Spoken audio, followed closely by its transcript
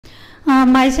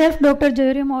Myself, Dr.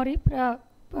 Jayuri Mori.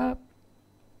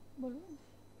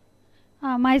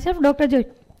 Myself, Dr.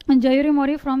 Jayuri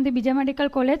Mori from the Bijay Medical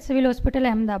College, Civil Hospital,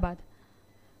 Ahmedabad.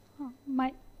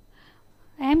 My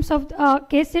aims of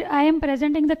case, I am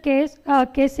presenting the case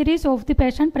series of the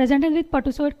patient presented with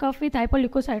pertussoid cough with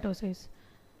hyperleukocytosis.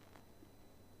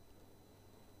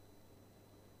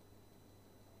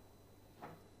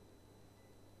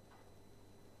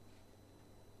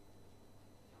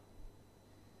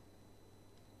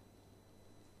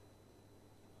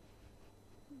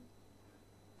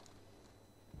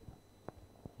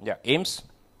 Yeah, aims,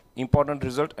 important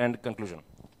result and conclusion.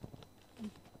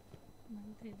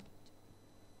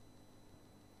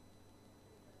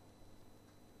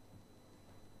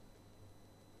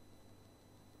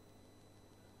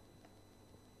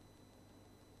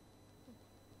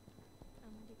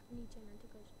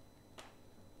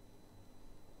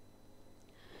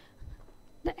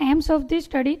 The aims of this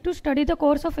study to study the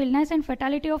course of illness and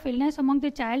fatality of illness among the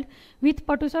child with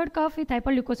pertussoid cough with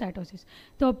hyperleukocytosis.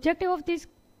 The objective of this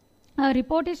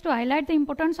report is to highlight the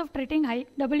importance of treating high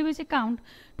WBC count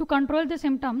to control the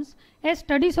symptoms, as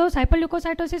study shows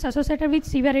hyperleukocytosis associated with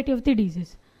severity of the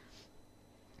disease.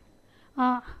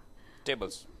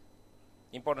 Tables,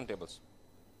 important tables.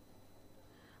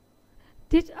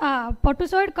 This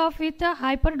pertussoid cough with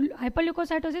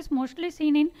hyperleukocytosis mostly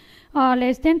seen in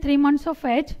less than 3 months of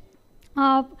age.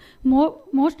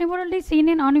 Most importantly seen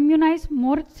in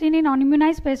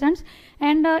unimmunized patients,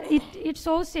 and it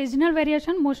shows seasonal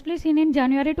variation, mostly seen in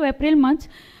January to April months,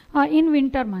 in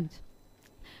winter months.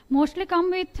 Mostly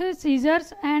come with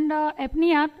seizures, and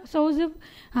apnea shows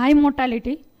high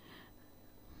mortality.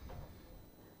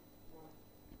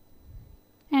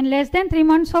 And less than 3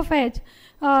 months of age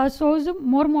shows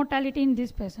more mortality in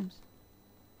these patients.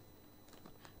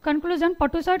 Conclusion: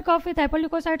 pertussoid cough with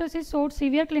hyperleukocytosis showed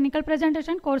severe clinical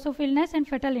presentation, course of illness and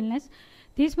fatal illness.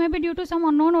 This may be due to some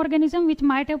unknown organism which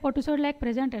might have pertussoid-like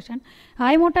presentation.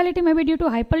 High mortality may be due to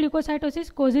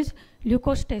hyperleukocytosis causes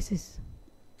leukostasis.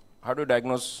 How do you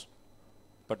diagnose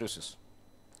pertussis?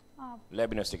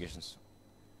 Lab investigations.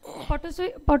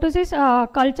 Pertussis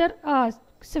culture,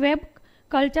 swab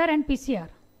culture and PCR.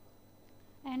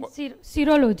 And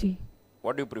serology.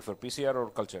 What do you prefer, PCR or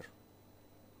culture?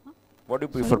 Huh? What do you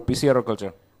prefer, PCR or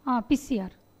culture? PCR.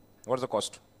 What is the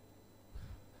cost?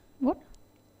 What?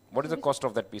 What is the cost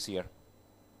of that PCR?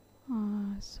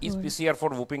 Is PCR for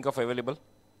whooping cough available?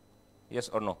 Yes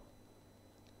or no?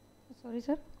 Sorry,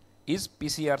 sir? Is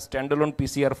PCR, standalone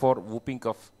PCR for whooping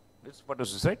cough? This is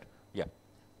pertussis, right? Yeah.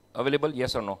 Available,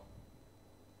 yes or no?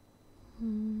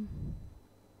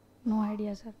 No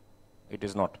idea, sir. It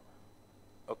is not.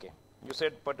 Okay. You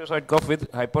said pertussoid cough with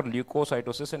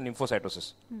hyperleukocytosis and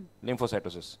lymphocytosis.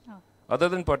 Lymphocytosis. Other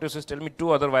than pertussis, tell me 2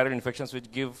 other viral infections which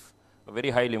give a very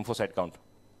high lymphocyte count.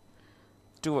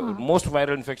 Most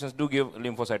viral infections do give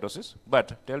lymphocytosis,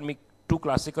 but tell me 2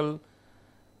 classical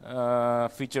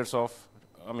features of,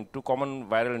 2 common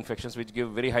viral infections which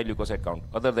give very high leukocyte count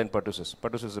other than pertussis.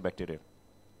 Pertussis is a bacteria.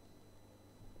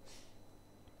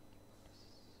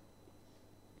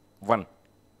 One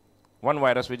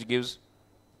virus which gives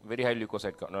very high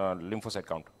leukocyte lymphocyte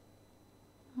count.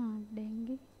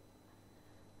 Dengue.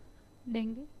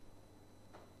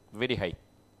 Very high.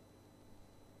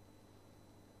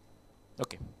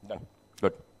 Okay, done.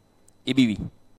 Good. EBV.